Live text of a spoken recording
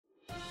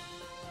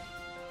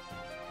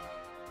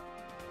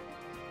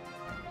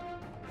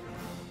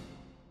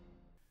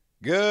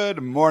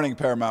Good morning,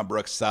 Paramount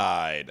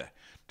Brookside.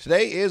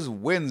 Today is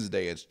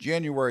Wednesday. It's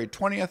January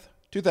 20th,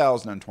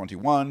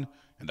 2021,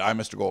 and I'm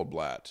Mr.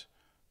 Goldblatt.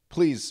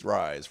 Please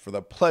rise for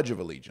the Pledge of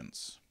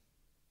Allegiance.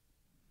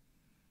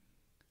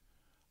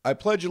 I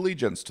pledge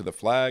allegiance to the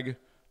flag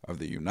of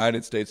the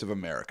United States of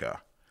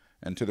America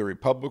and to the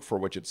republic for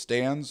which it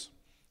stands,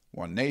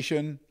 one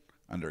nation,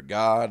 under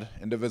God,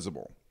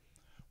 indivisible,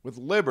 with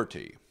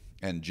liberty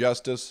and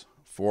justice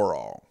for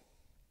all.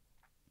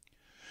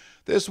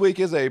 This week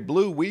is a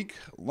blue week.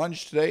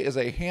 Lunch today is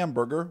a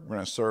hamburger. We're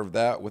going to serve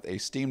that with a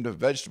steamed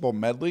vegetable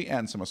medley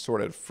and some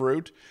assorted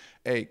fruit.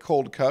 A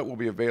cold cut will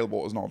be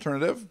available as an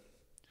alternative.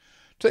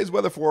 Today's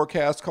weather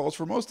forecast calls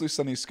for mostly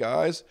sunny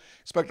skies.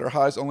 Expect our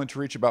highs only to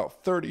reach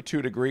about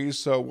 32 degrees,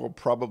 so we'll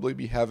probably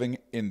be having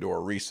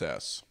indoor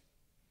recess.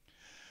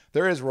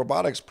 There is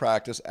robotics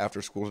practice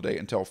after school today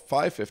until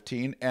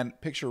 5:15,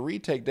 and picture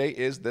retake day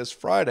is this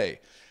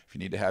Friday. If you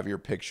need to have your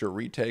picture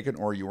retaken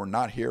or you were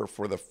not here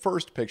for the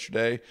first picture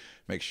day,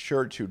 make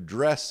sure to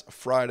dress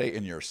Friday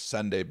in your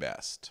Sunday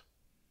best.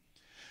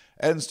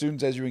 And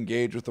students, as you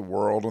engage with the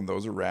world and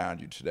those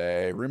around you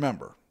today,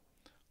 remember,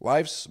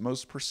 life's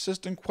most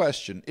persistent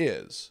question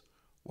is,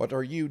 what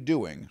are you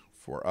doing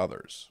for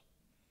others?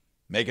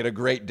 Make it a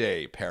great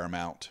day,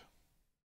 Paramount.